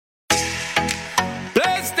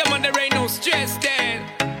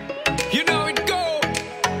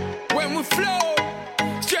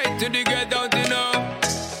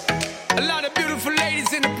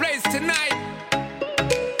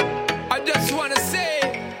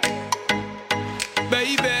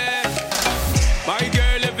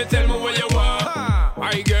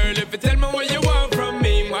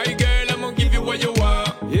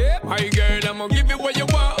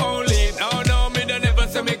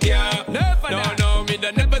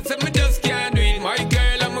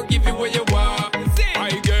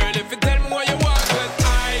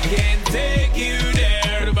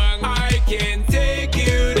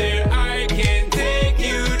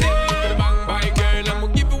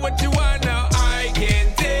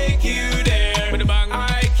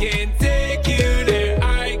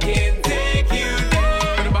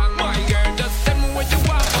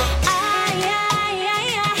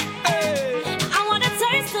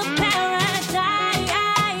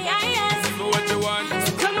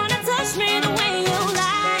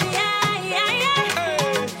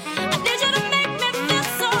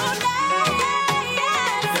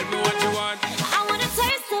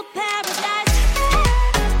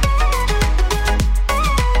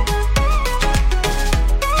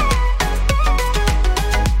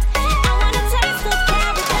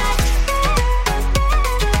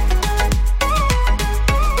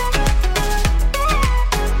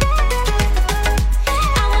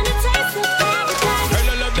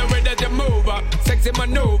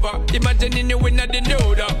Imagine in you in the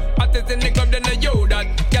nude. Hottest in the club, then I you that.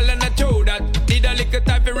 Girl, and I told that. Need a little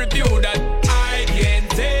time to review that. I can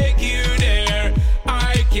take you there.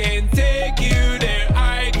 I can take you there.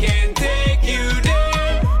 I can take you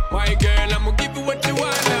there. My girl, I'ma give you what you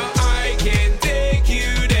want now. I can take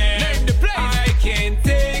you there. Learn the place. I can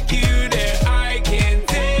take you there. I can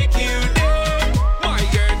take you there. My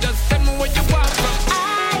girl, just tell me what you want from.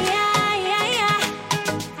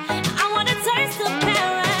 I wanna taste the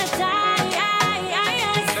paradise.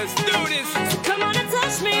 Let's do this. So come on and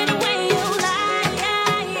touch me the way you like.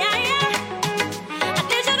 I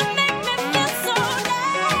need you to make me feel so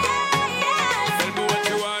nice. Tell me what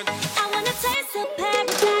you want. I wanna taste the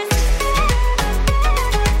paradise.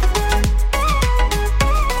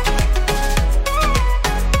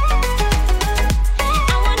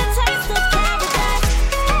 I wanna taste the paradise.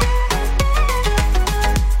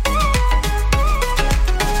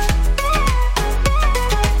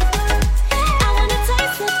 I wanna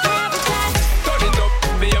taste the paradise. Turn it up,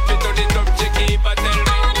 me up, turn it up, cheeky, but tell I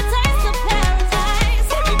me. wanna taste the paradise.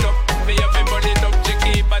 Turn it up, me up, turn it up,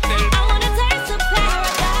 cheeky, but tell me. I wanna taste the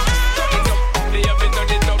paradise. Turn it up, me up,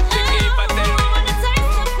 turn it up, cheeky, but tell I me. wanna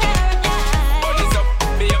taste the paradise. Turn it up,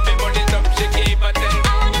 me up, turn it up, cheeky, but tell me.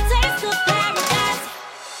 I wanna taste the paradise.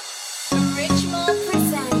 Richmond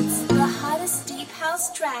presents the hottest deep house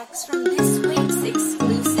tracks from this week's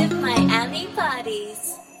exclusive Miami parties.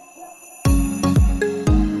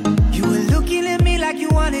 You were looking at me like you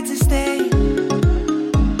wanted to stay.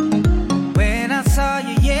 When I saw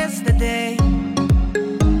you yesterday,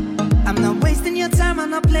 I'm not wasting your time, I'm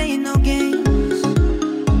not playing no games.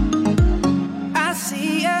 I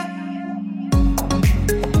see ya.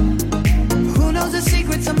 Who knows the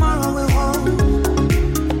secret tomorrow will hold?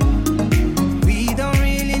 We don't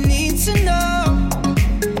really need to know.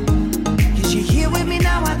 'Cause you're here with me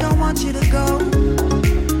now, I don't want you to go.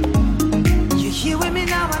 You're here with me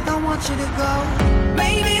now, I don't want you to go.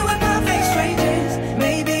 Maybe we're perfect strangers.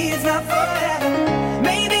 Maybe it's not forever.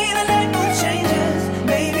 Maybe the light mood changes.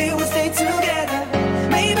 Maybe we'll stay together.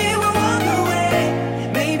 Maybe we'll walk away.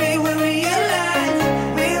 Maybe we'll realize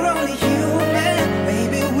we're only human.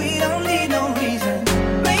 Maybe we don't need no reason.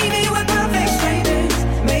 Maybe we're perfect strangers.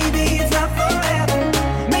 Maybe it's not forever.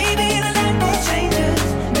 Maybe the light mood changes.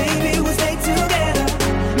 Maybe we'll stay together.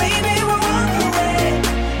 Maybe we'll walk away.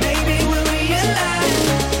 Maybe we'll realize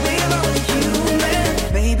we're only human.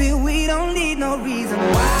 Maybe we don't need no reason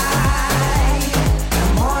why.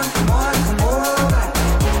 Come on, come on, come over.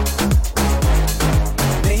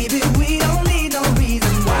 Maybe we don't need no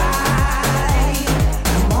reason why.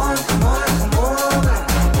 Come on, come on, come over.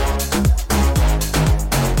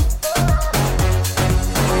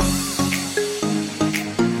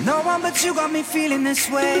 No one but you got me feeling this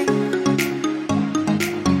way.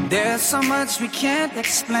 There's so much we can't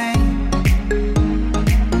explain.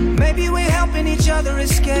 Maybe we're helping each other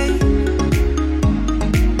escape.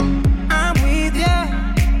 I'm with ya.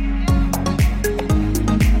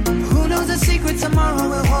 Who knows the secret tomorrow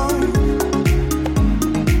will hold?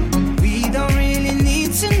 We don't really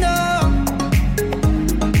need to know.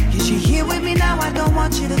 'Cause you're here with me now, I don't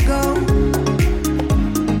want you to go.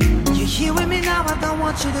 You're here with me now, I don't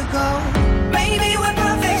want you to go. Maybe we're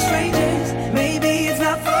perfect strangers. Maybe it's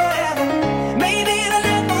not forever. Maybe the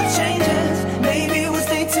light mood changes. Maybe we'll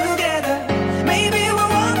stay together. Maybe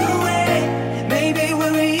we'll walk away. Maybe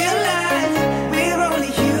we'll realize we're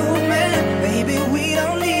only human. Maybe we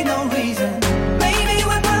don't need no reason. Maybe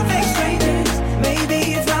we're perfect strangers. Maybe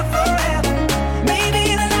it's not forever. Maybe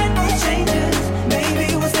the light mood changes. Maybe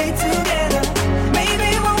we'll stay together. Maybe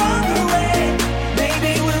we'll walk away.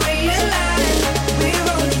 Maybe we'll realize we're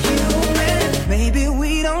only human. Maybe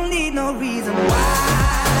we don't need no reason why.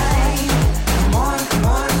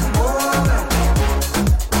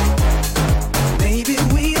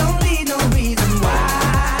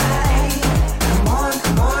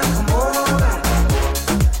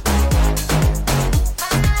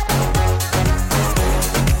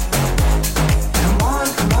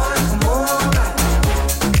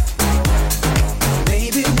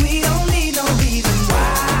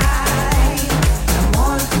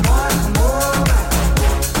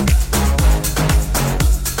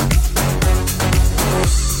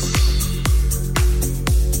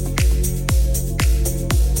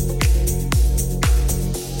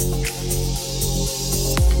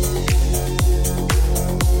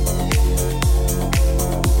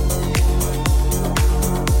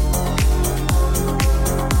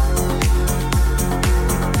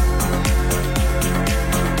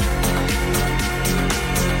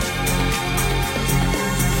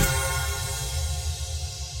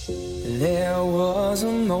 There was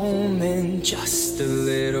a moment, just a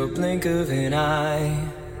little blink of an eye,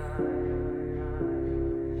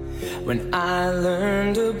 when I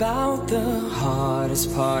learned about the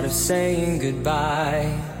hardest part of saying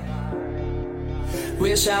goodbye.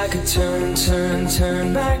 Wish I could turn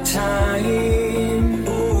back time.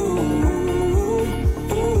 Ooh,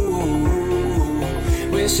 ooh.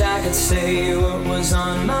 Wish I could say what was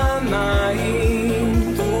on my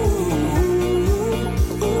mind. Ooh,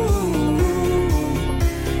 ooh.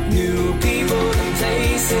 New people and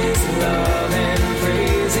places, love and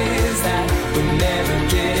phrases that would never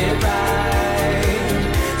get it right.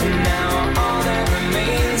 And now all that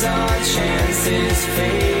remains are chances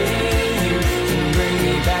fading. You can bring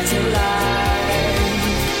me back to life.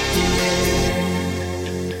 Yeah.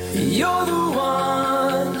 You're the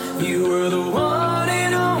one, you were the one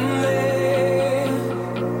and only.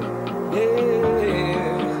 Yeah.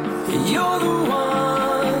 You're the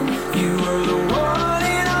one, you were the one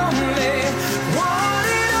and only. One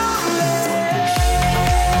and only.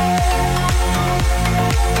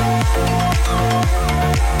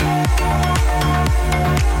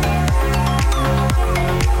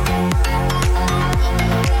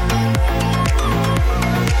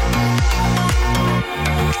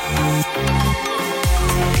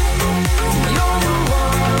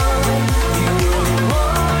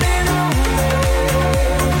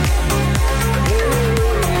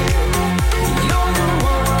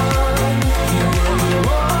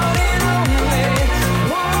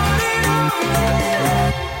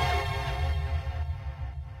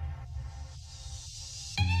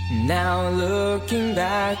 Now looking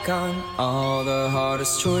back on all the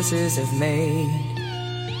hardest choices I've made,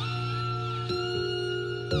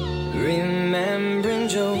 remembering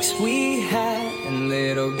jokes we had and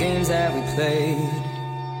little games that we played.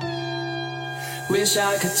 Wish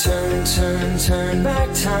I could turn back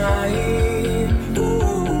time. Ooh,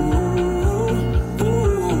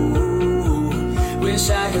 ooh. Wish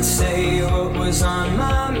I could say what was on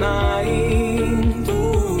my mind.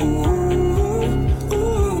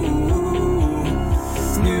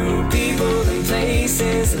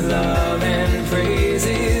 Places, love and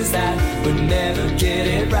phrases that would never get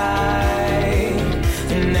it right.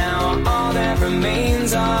 And now all that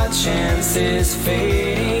remains are chances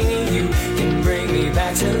fading. You can bring me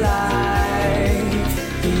back to life.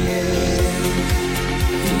 Yeah.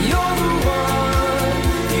 You're the one,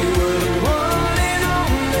 you were the one and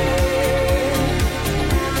only.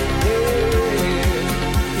 Yeah.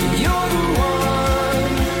 You're the one,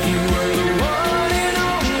 you were the one and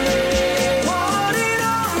only. One and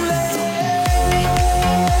only.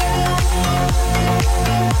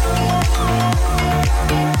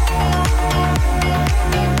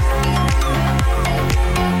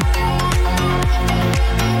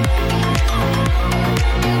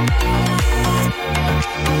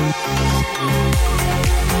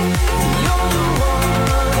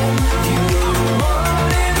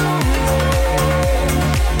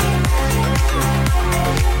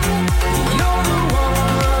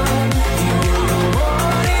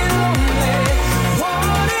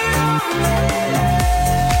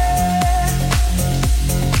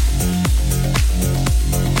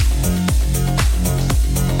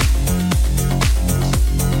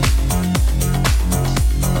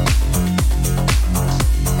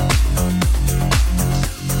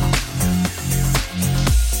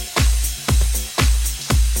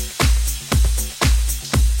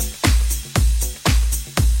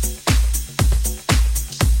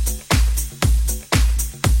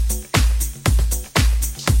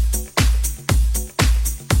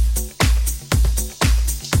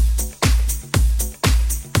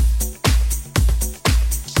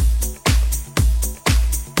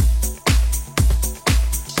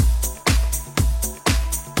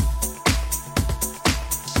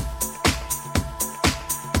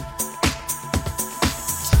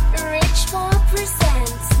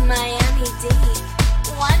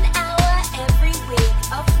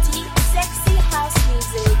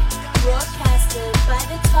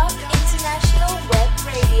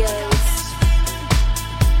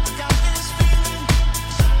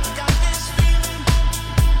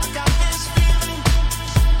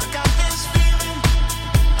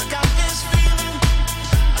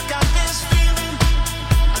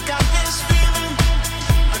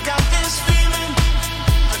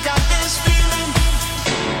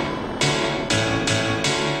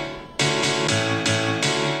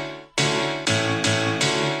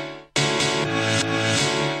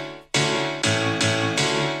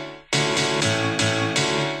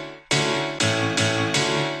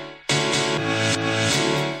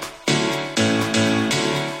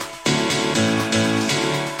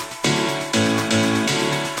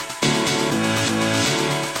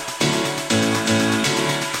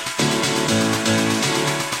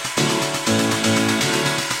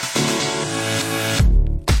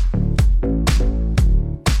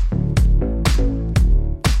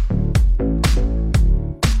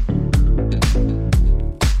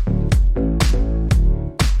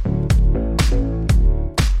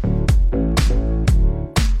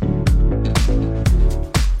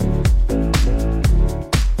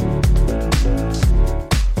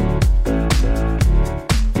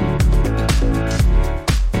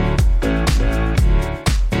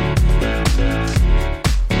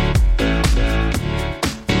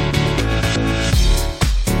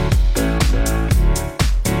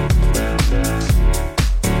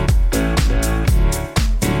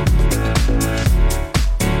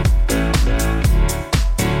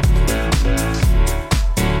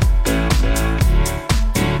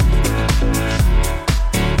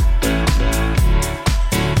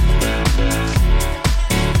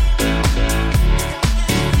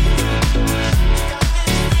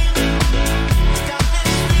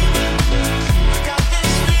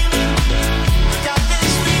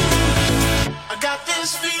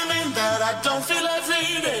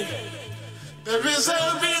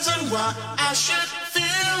 why I should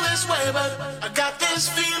feel this way, but I got this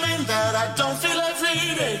feeling that I don't feel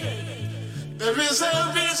every day. There is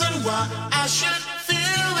a reason why I should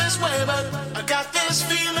feel this way, but I got this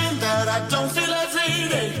feeling that I don't feel every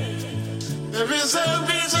day. There is a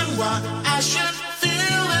reason why I should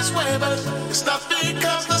feel this way, but it's not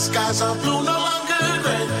because the skies are blue, no longer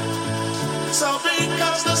gray. It's all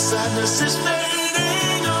because the sadness is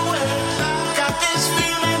fading away. Got this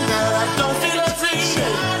feeling that I don't feel every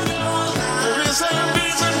day. There is a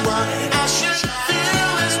reason why I should feel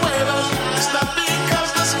this way, but it's not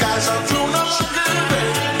because the skies are blue, no longer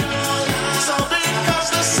gray. It's all because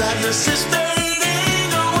the sadness is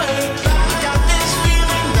fading away. Got this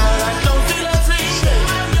feeling that I don't feel every day.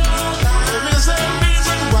 There is a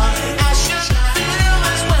reason why I should feel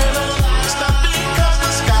this way, but it's not because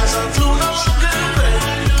the skies are blue, no longer gray.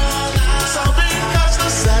 It's all because the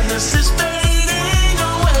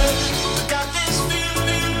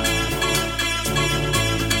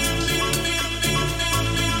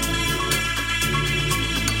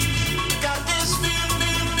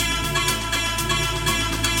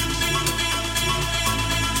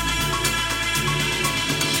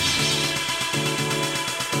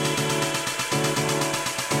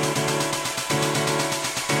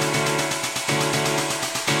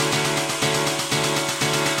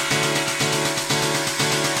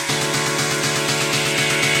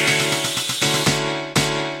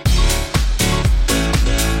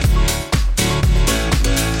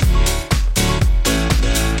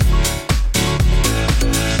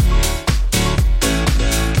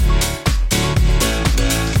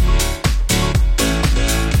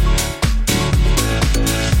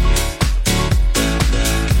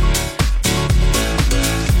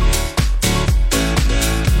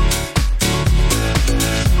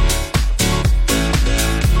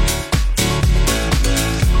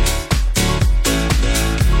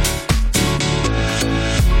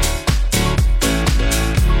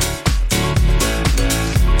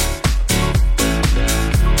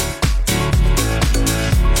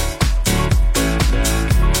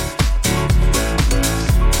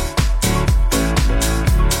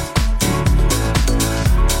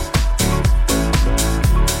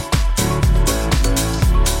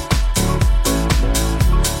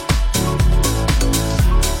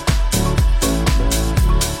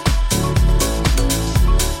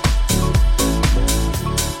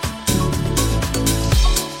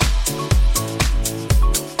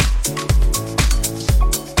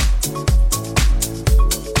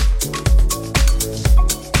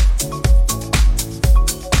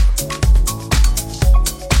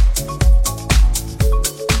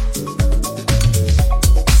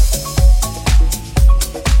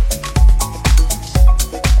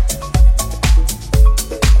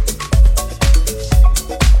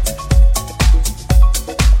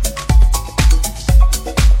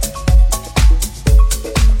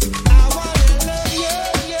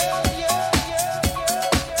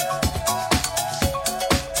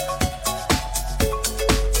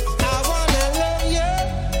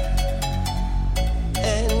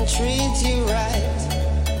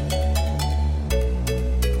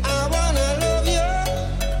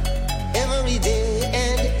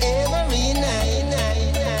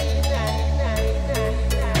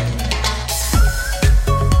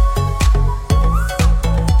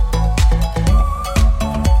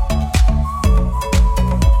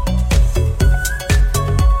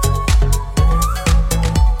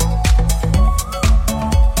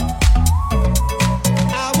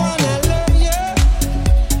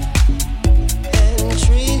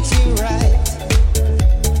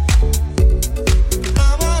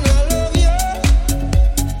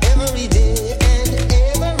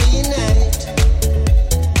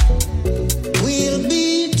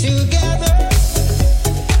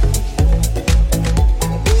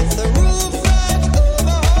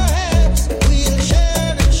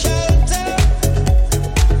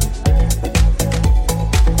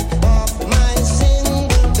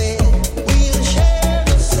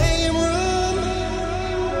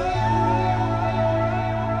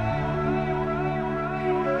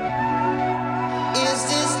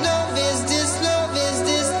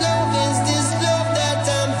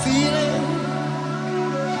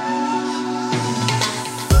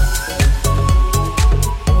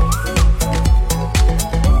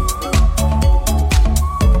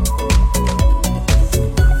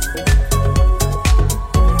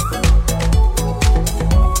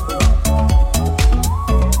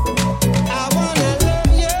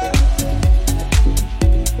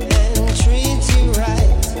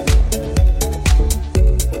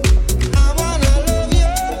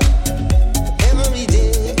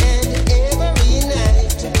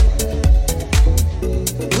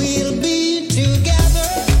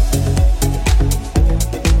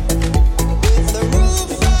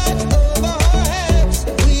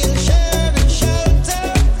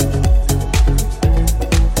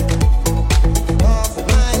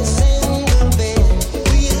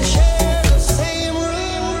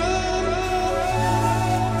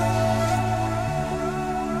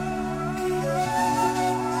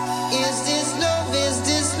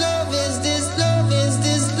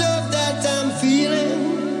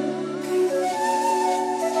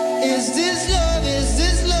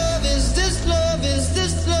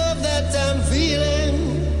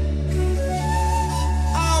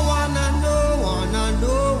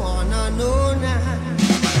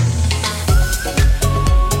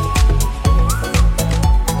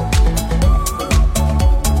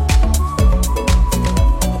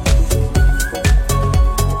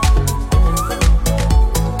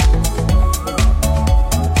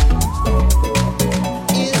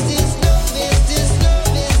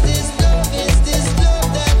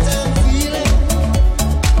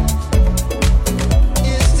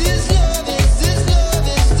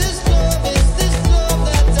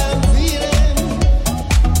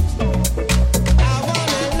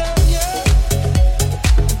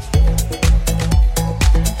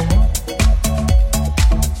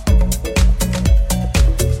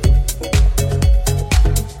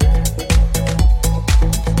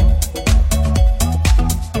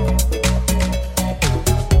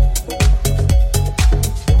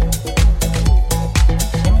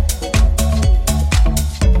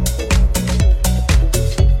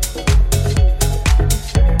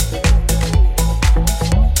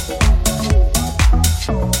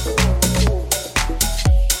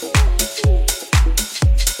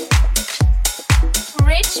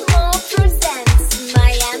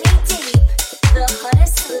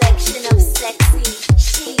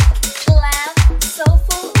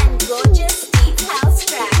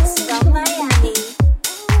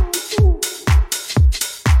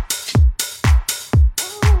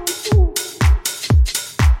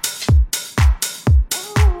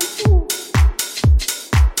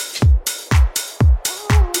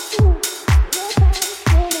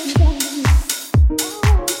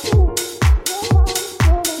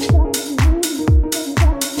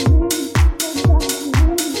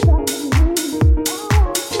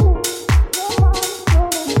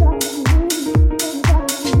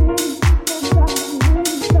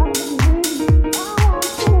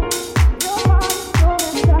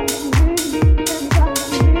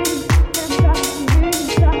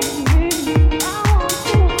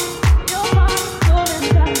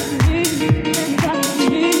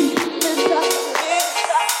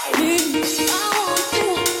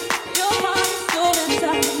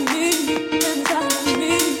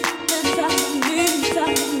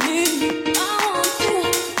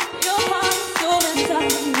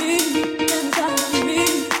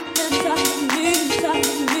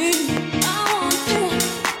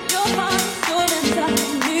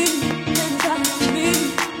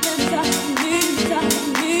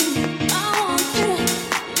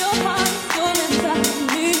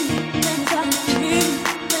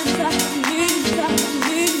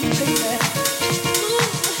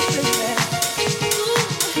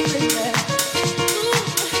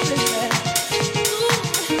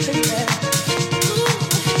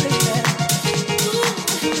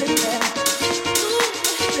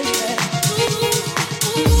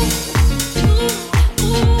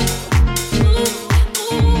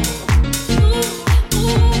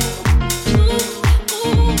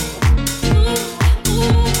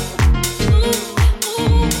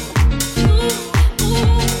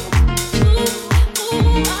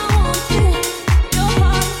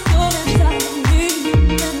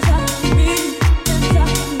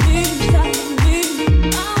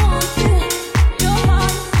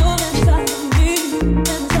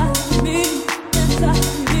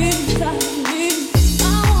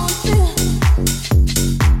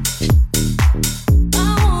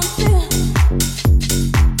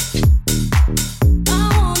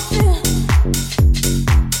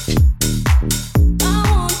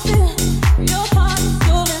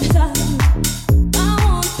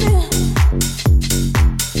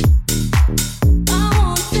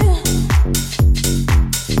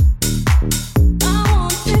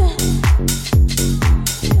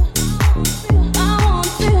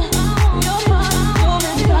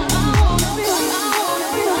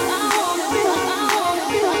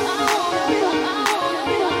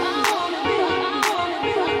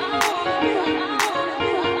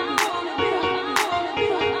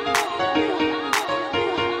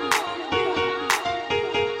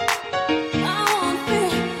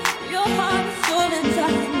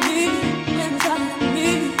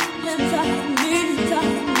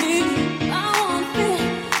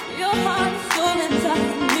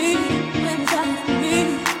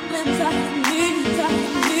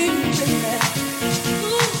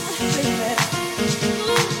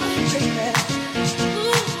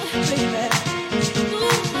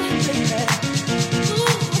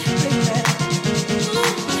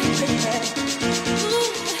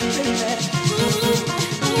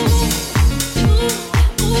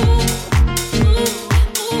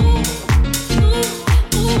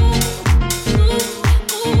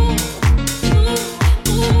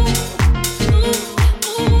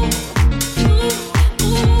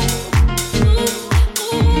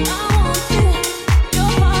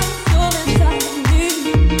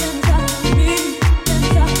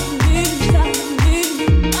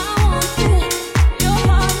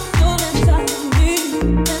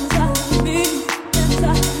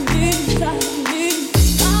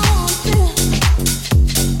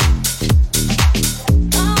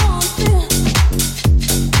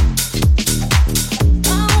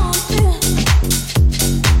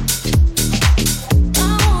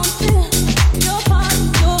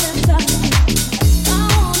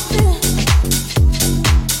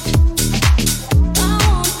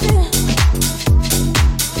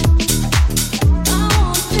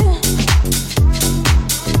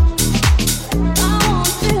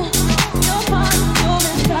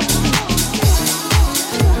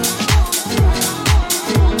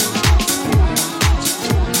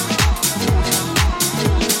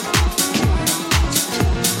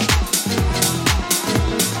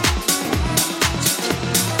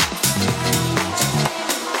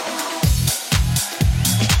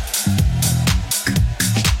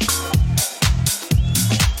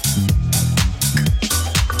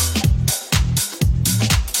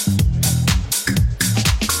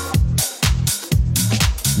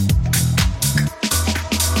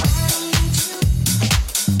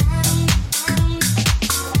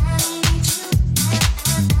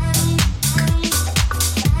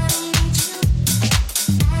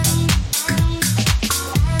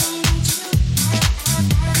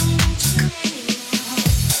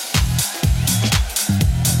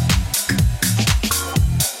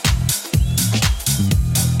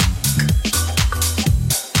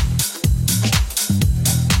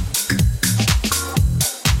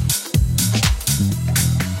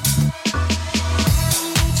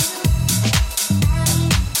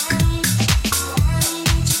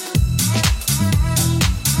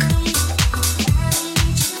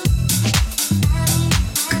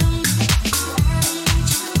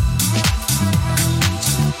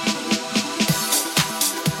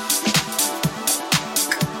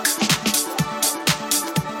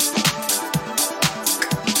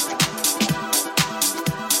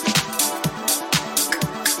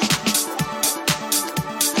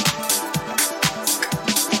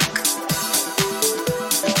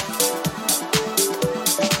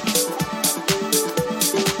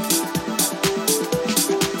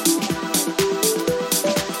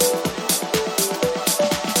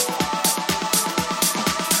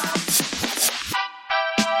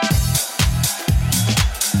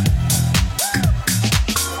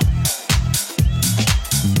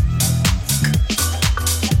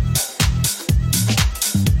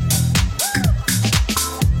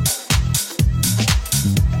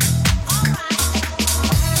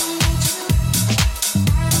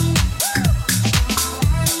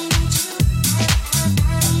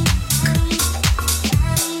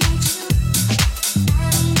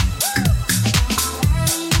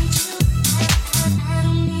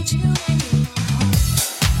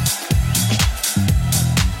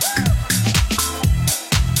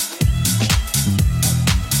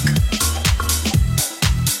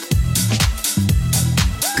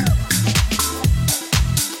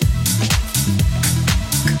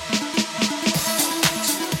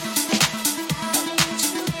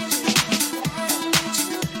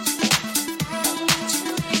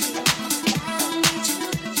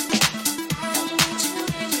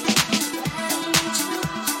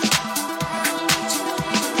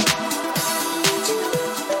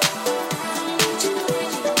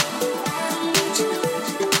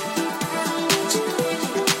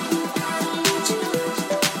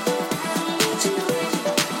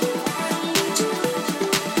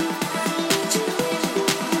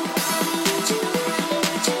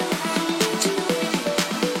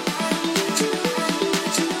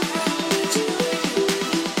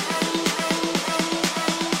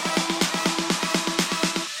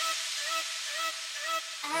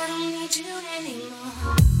I don't need you anymore.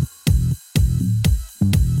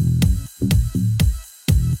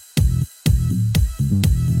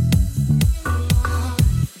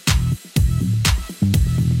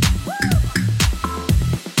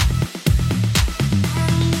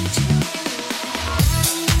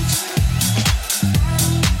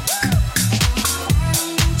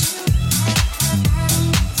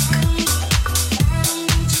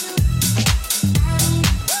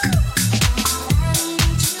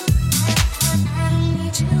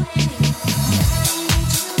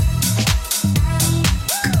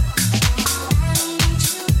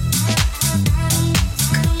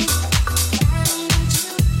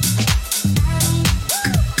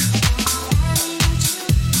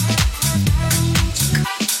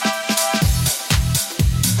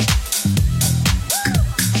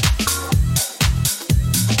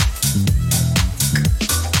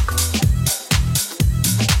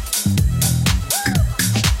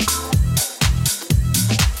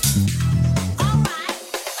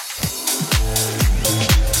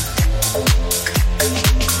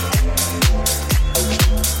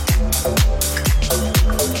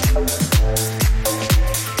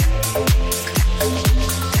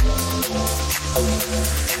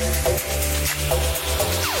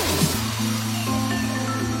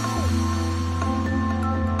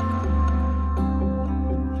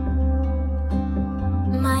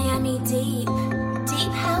 Miami Deep.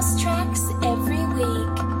 Deep house tracks every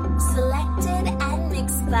week. Selected and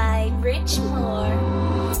mixed by Rich Moore.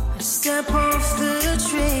 I step off the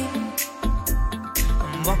train.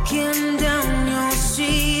 I'm walking down your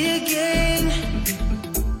street again.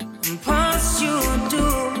 I'm past your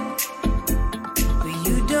door, but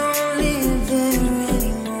you don't live there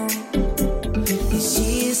anymore. It's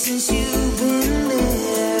years since you've been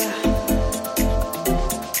there.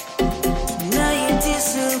 Now you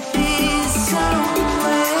disappear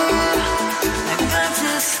somewhere. Like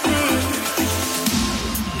fantasy.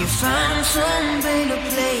 You found some better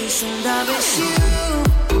place, and I miss you.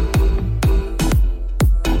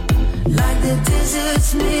 Like the deserts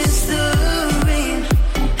miss the rain,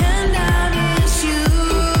 and I miss you.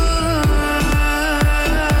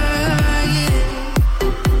 Yeah.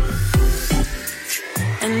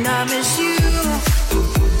 And I miss you.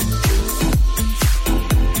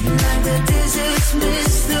 Like the deserts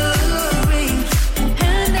miss the rain,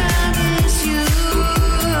 and I miss you.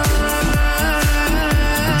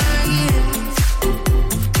 Yeah.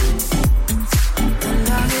 And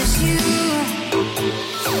I miss you.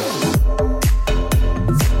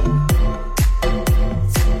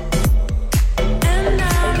 And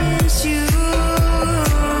I miss you.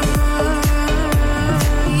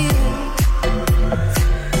 Yeah.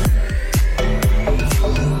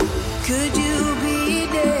 Could you be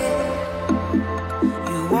there?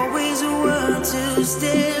 You always were 2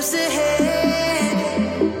 steps ahead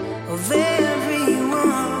of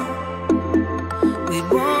everyone. We'd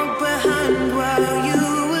walk behind while you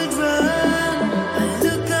would run. I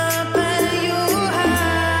look up at your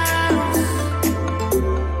house,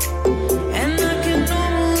 and I can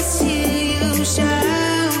almost hear you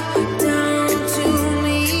shout down to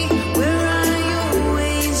me, where I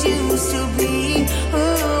always used to be. Oh,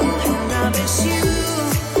 and I miss you.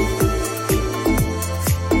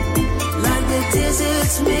 Like the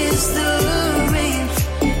deserts miss the rain,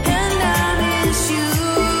 and I miss you.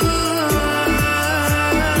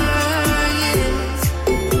 Yeah.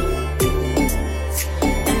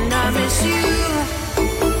 And I miss you.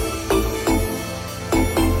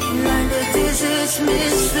 Like the deserts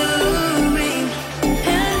miss the rain,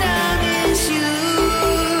 and I miss you.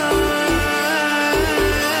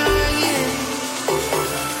 Yeah.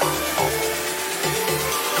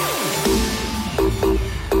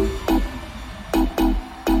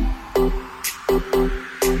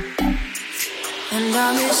 And I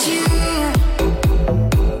miss you.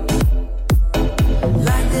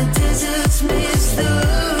 Like the deserts miss the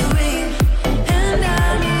rain, and I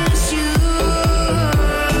miss you.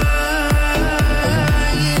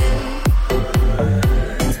 Yeah.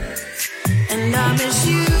 And I miss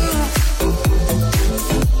you.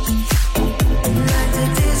 Like the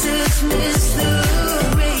deserts miss the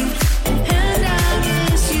rain, and I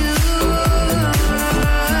miss you.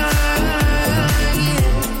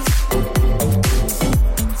 Yeah.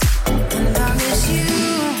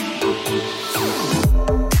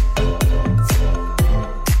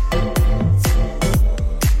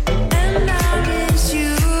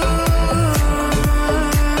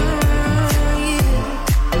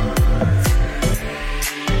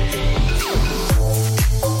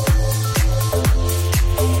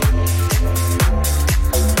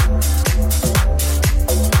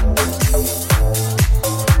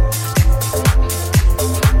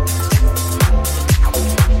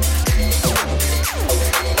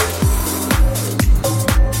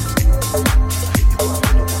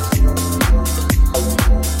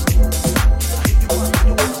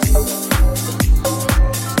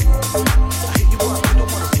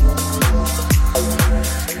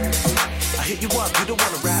 up, you don't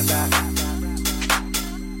wanna rap that.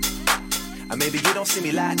 And maybe you don't see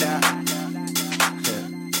me like that.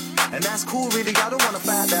 And that's cool, really, I don't wanna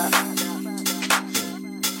fight that.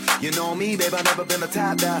 You know me, babe, I never been the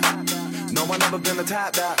type that. No, I never been the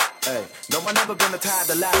type that. Hey, no, I never been the type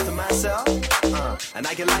that lies to myself. And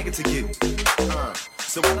I can like it to you.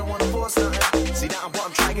 So I don't wanna force nothing. See, now what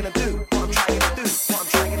I'm trying to do. What I'm trying to do. What I'm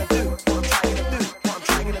trying to do. What I'm trying to do. What I'm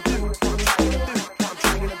trying to do. What I'm trying to do. What I'm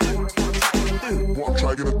trying to do. What I'm trying to do. What I'm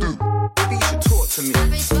trying to do. Maybe you should talk to me. I've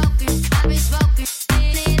been smoking.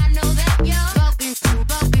 I know that you're spoken to.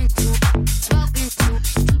 Maybe you should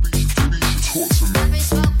talk to me. I've been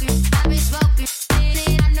smoking.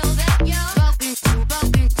 I know that you're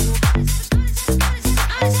spoken to.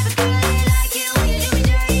 I just have a girl that like it when you do me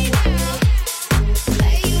dirty now.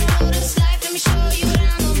 Play you don't know this life, let me show you what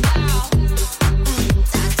I'm about.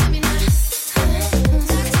 Talk to me now.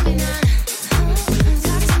 Talk to me now.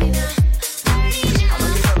 Talk to me now. Dirty now.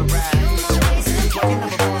 Feel my ways and I'm Why you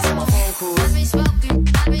never answer my phone calls? I've been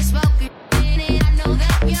smoking. I know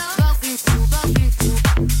that you're spoken to. Maybe you should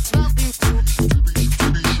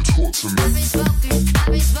talk to me.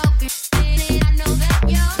 I've been smoking. I know that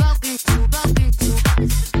you're spoken to.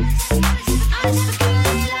 I just have a girl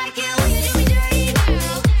that like it when you do me dirty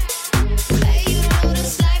now. Play you don't know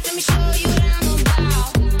this life, let me show you what I'm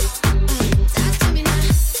about. Talk to me now.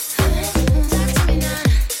 Talk to me now.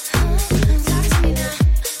 Talk to me now.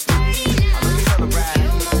 Dirty now.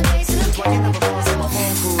 Feel my ways and I'm Why you never answer my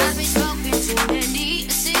phone calls? I've been smoking too many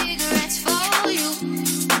cigarettes for you.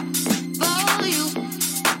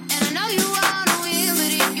 And I know you wanna win,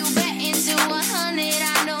 but if you bet into 100,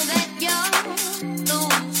 I know that you'll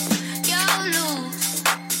lose.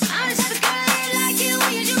 I'm the type of girl that like it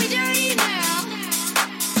when you do me dirty now.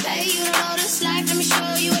 Play you don't know this life, let me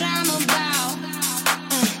show you what I'm about.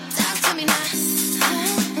 Talk to me now.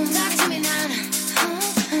 Talk to me now.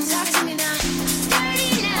 Talk to me now.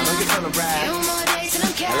 Dirty now. I know you're feeling right. Few more days and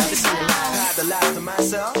I'm I like to carried see the life, out. have the life to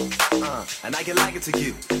myself. And I can like it to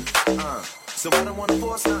you. So I don't wanna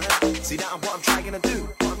force nothing. See, now what I'm trying to do.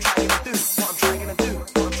 What I'm trying to do. What I'm trying to do.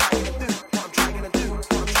 What I'm trying to do. What I'm trying to do.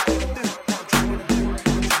 What I'm trying to do. What I'm trying to do. What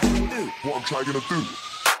I'm trying to do. What I'm trying to do.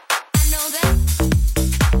 I know that.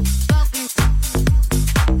 Spoken to.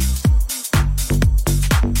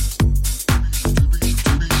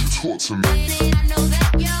 Talk to me. I know that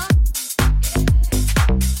you're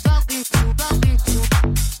spoken to.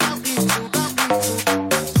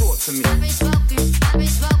 Talk to me. I've been smoking.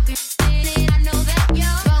 I know that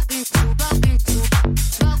you're spoken to.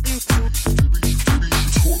 Talk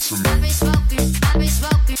to me. I've been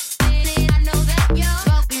smoking. I know that you're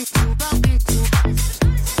spoken to.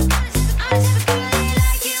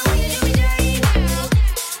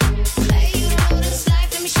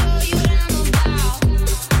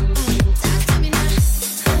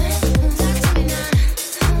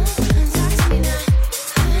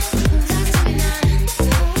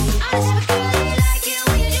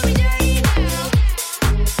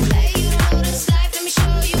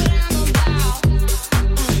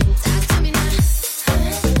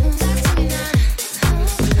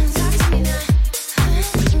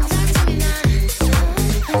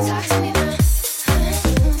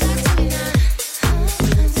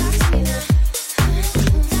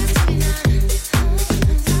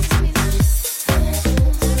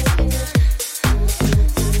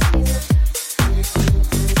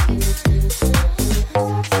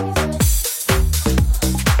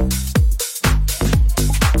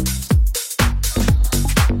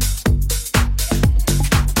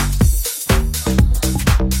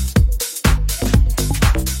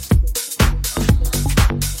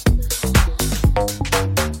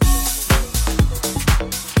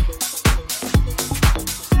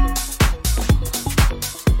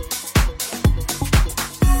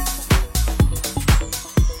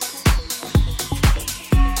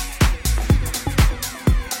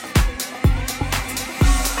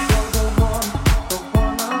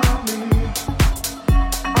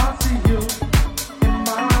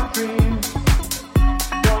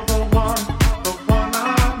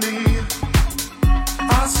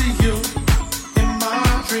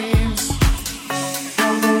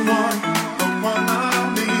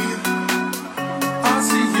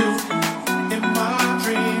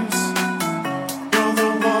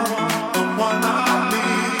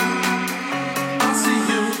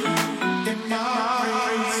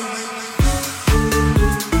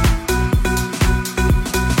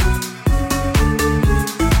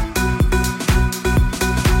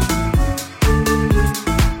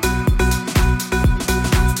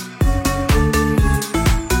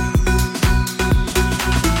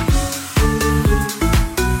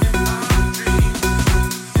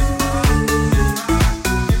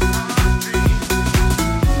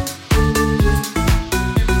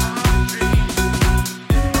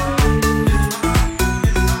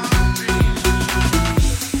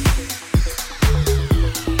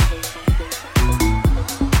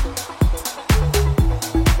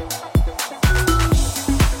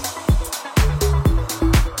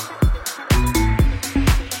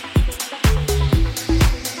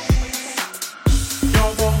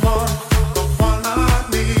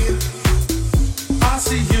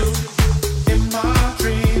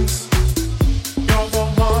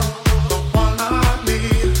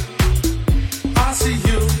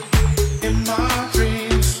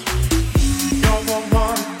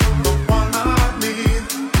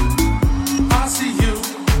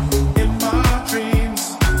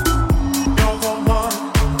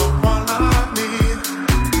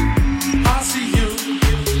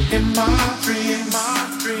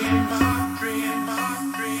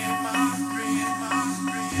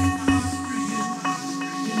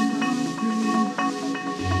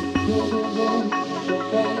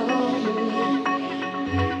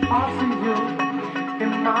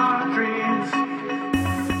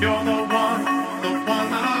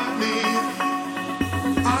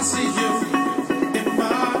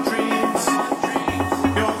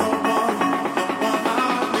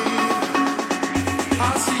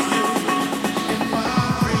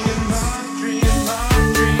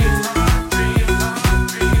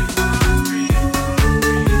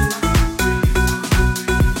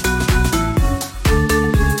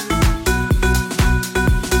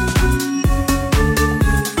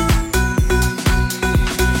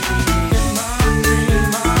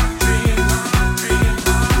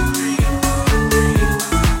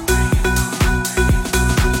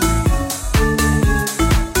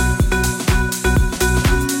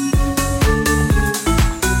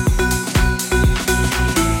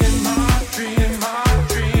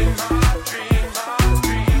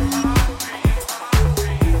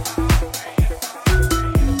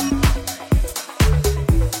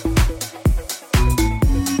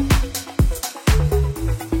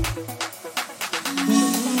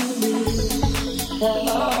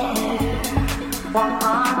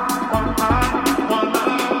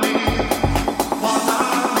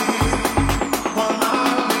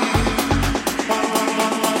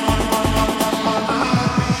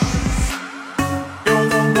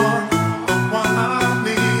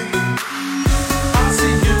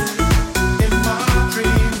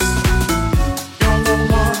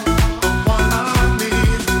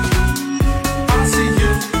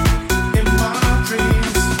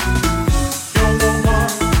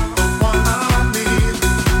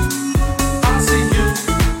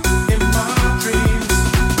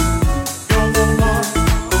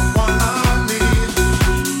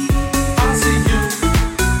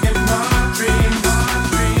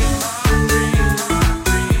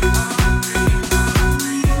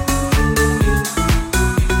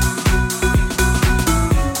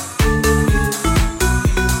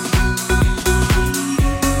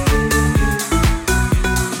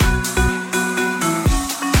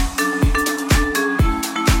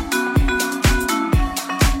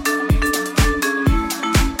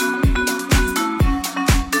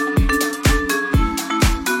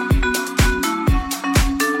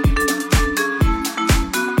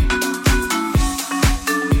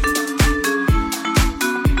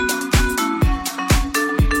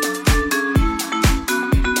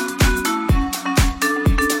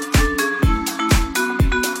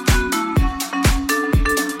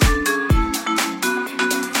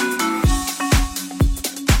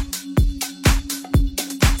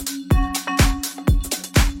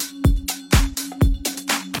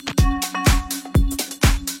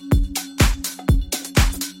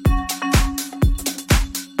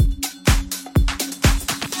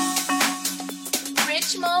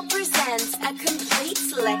 Richmore presents a complete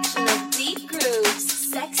selection of deep grooves,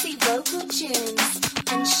 sexy vocal tunes,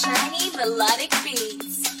 and shiny melodic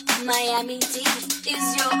beats. Miami Deep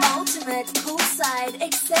is your ultimate poolside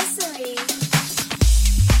accessory.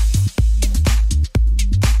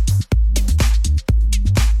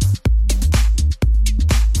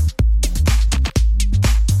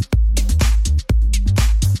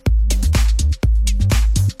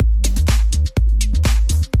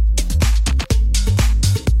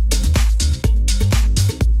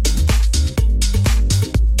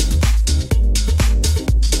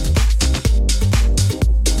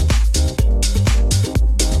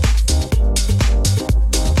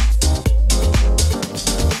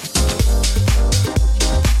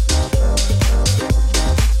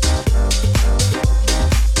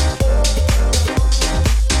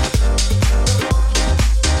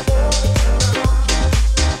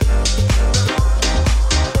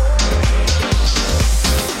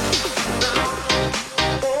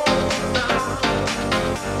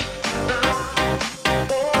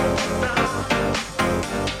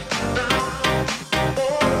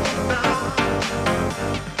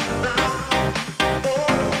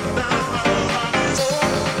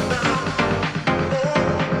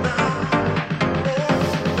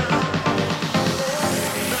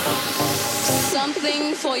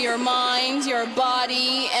 Something for your mind, your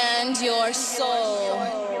body, and your soul.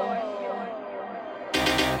 We'll be right back.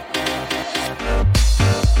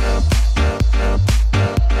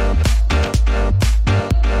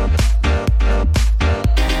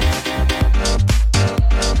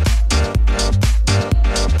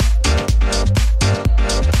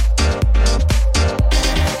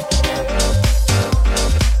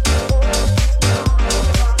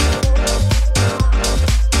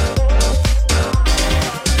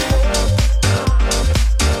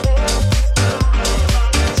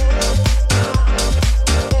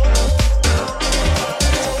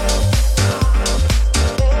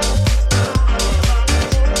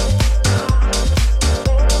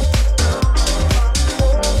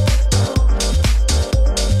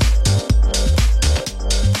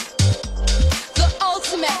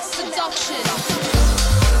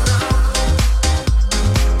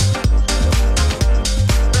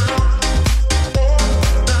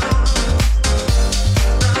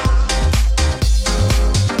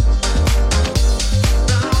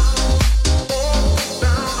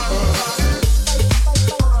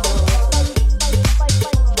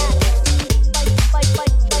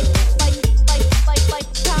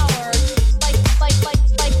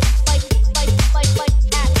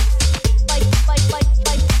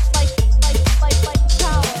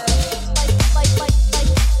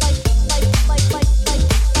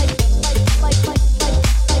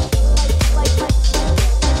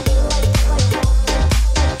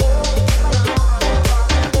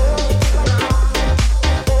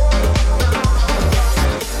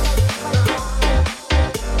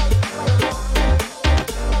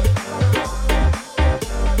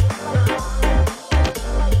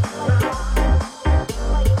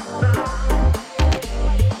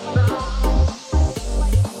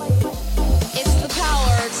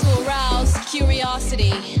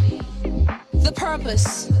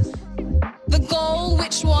 purpose, the goal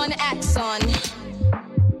which one acts on.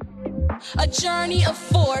 A journey of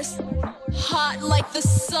force, hot like the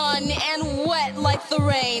sun and wet like the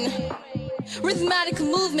rain. Rhythmic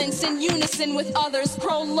movements in unison with others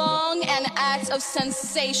prolong an act of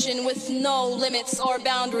sensation with no limits or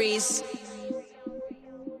boundaries.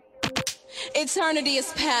 Eternity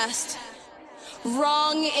is past.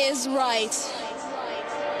 Wrong is right.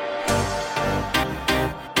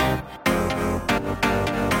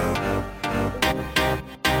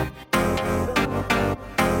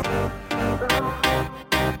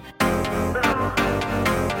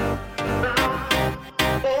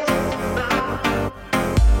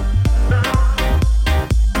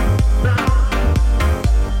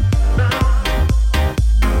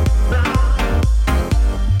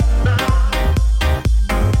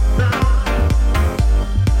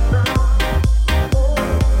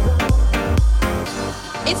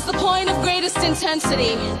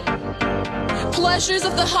 Intensity, pleasures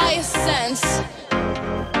of the highest sense,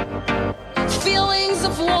 feelings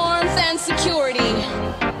of warmth and security,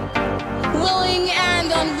 willing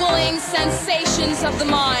and unwilling sensations of the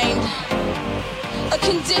mind, a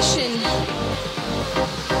condition,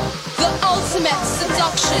 the ultimate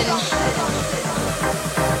seduction,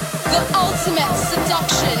 the ultimate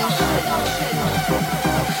seduction,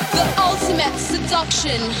 the ultimate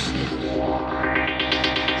seduction.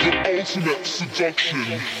 The ultimate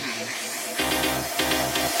seduction.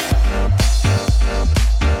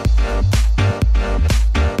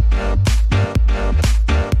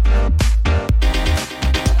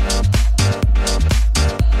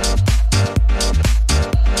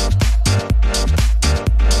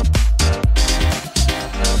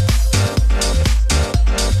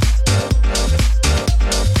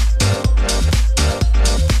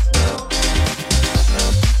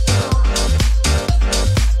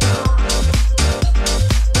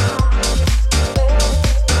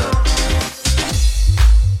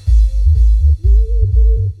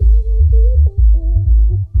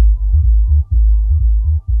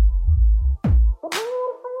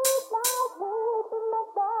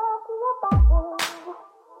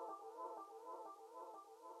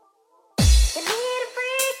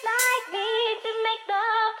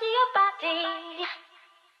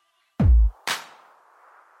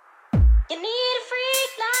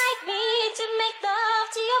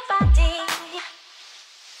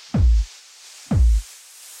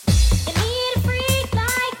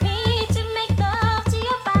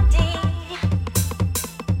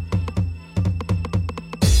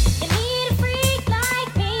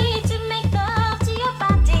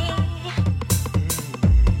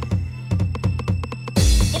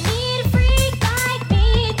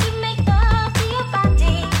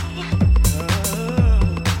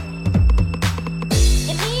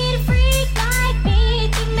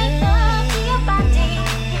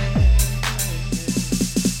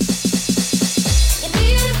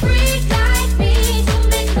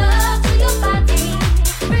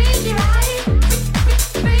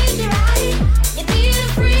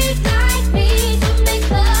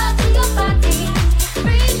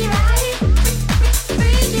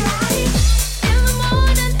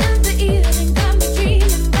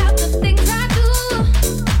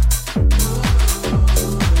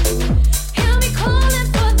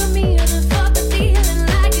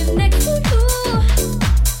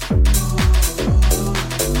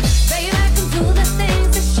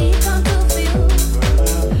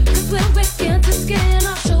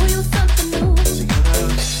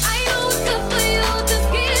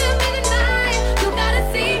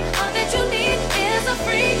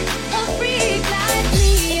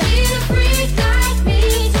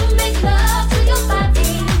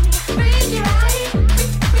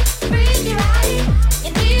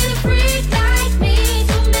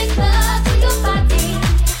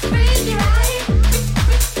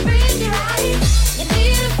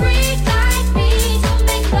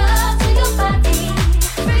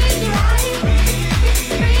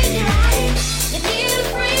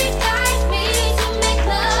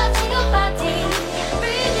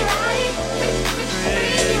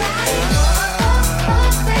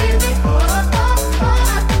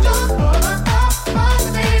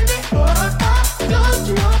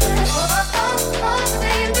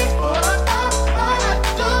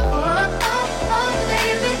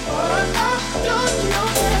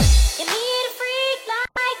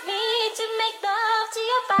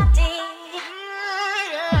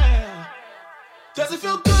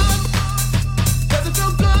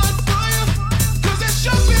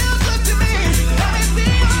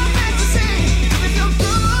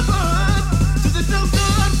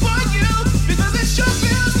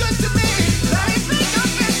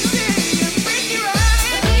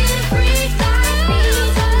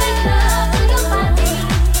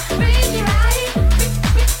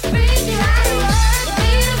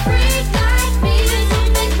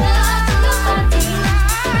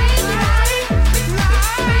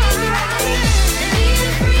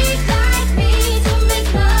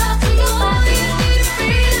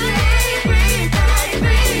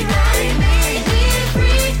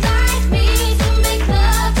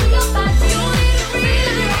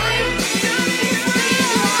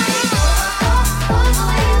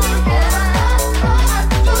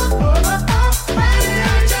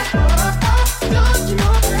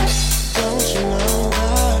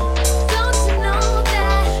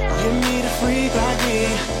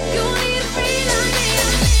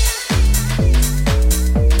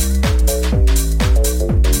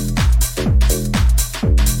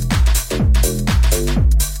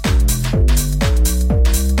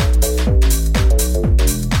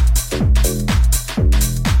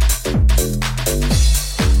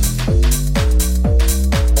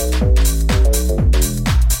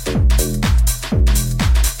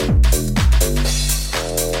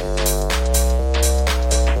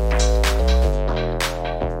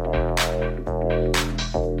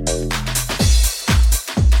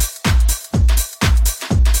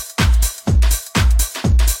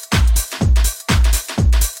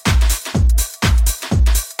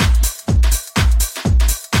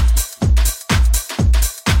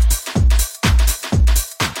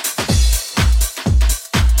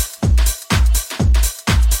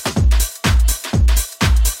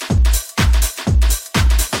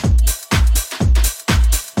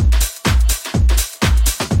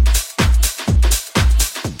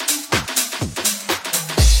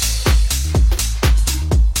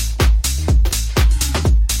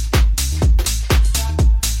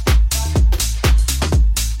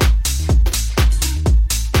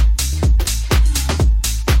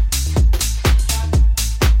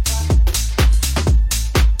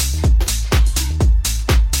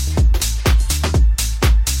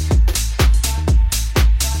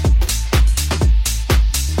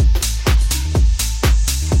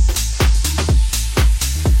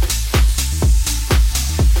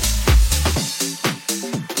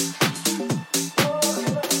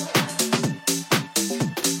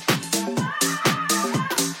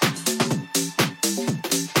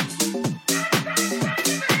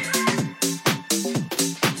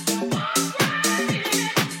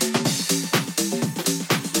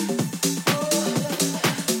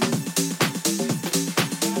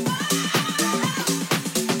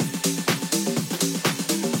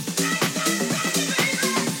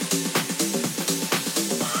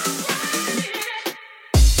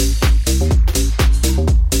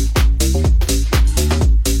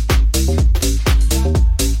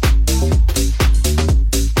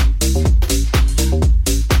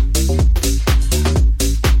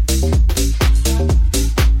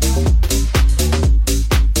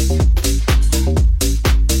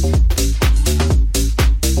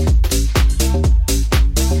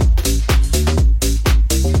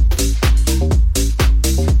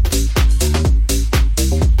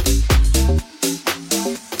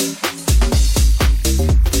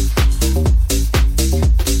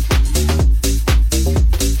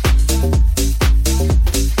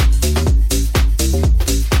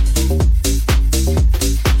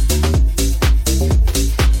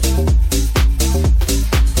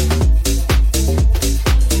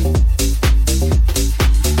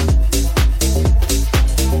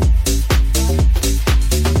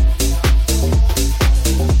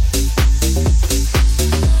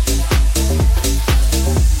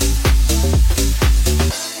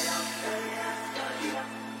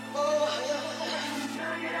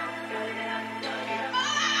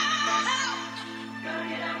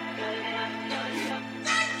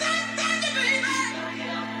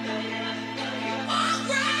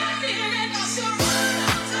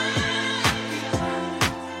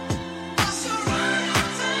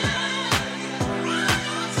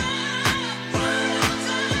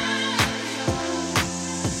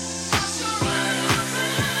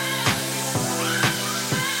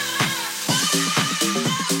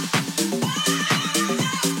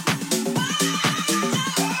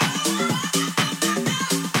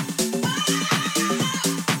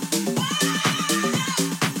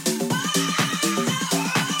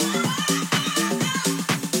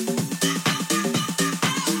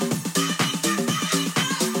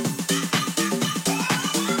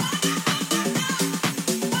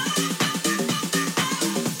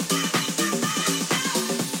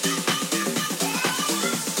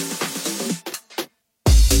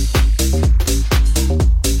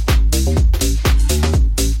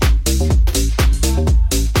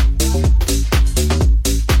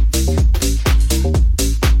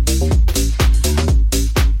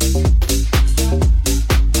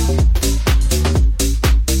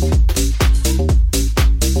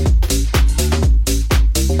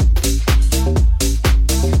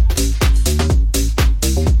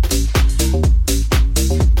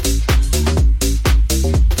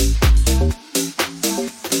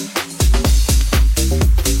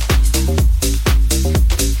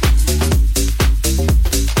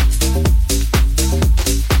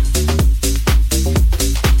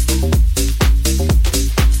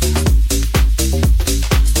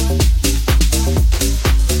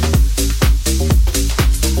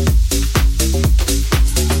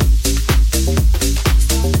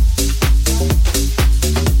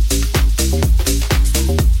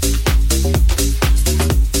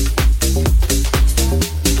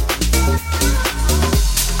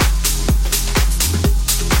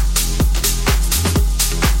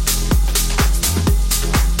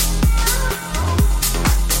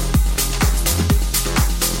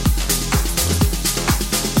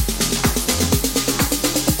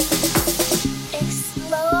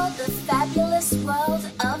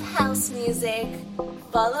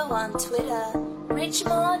 Follow on Twitter,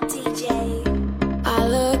 Richmore DJ. I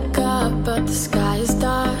look up, but the sky is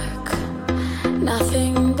dark.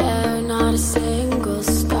 Nothing there, not a single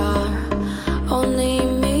star. Only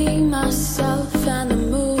me, myself, and the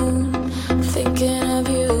moon. Thinking of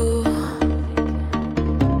you.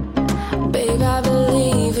 Babe, I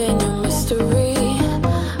believe in your mystery.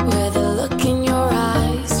 With a look in your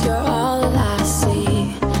eyes, you're all I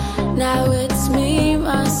see. Now it's me,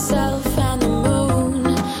 myself, and the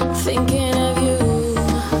moon. Thinking of you.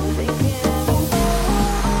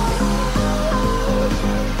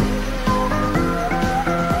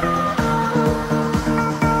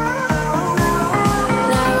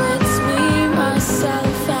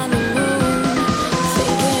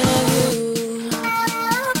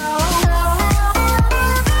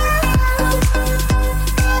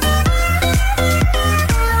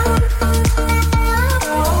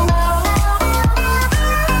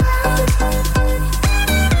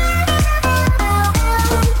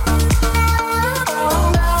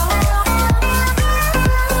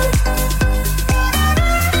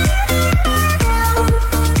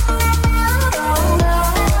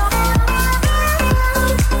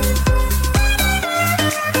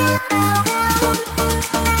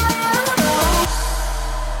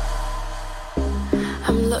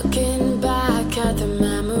 I'm looking back at the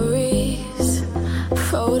memories,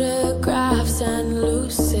 photographs and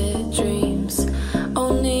lucid dreams.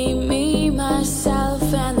 Only me, myself,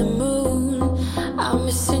 and the moon. I'm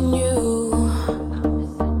missing you.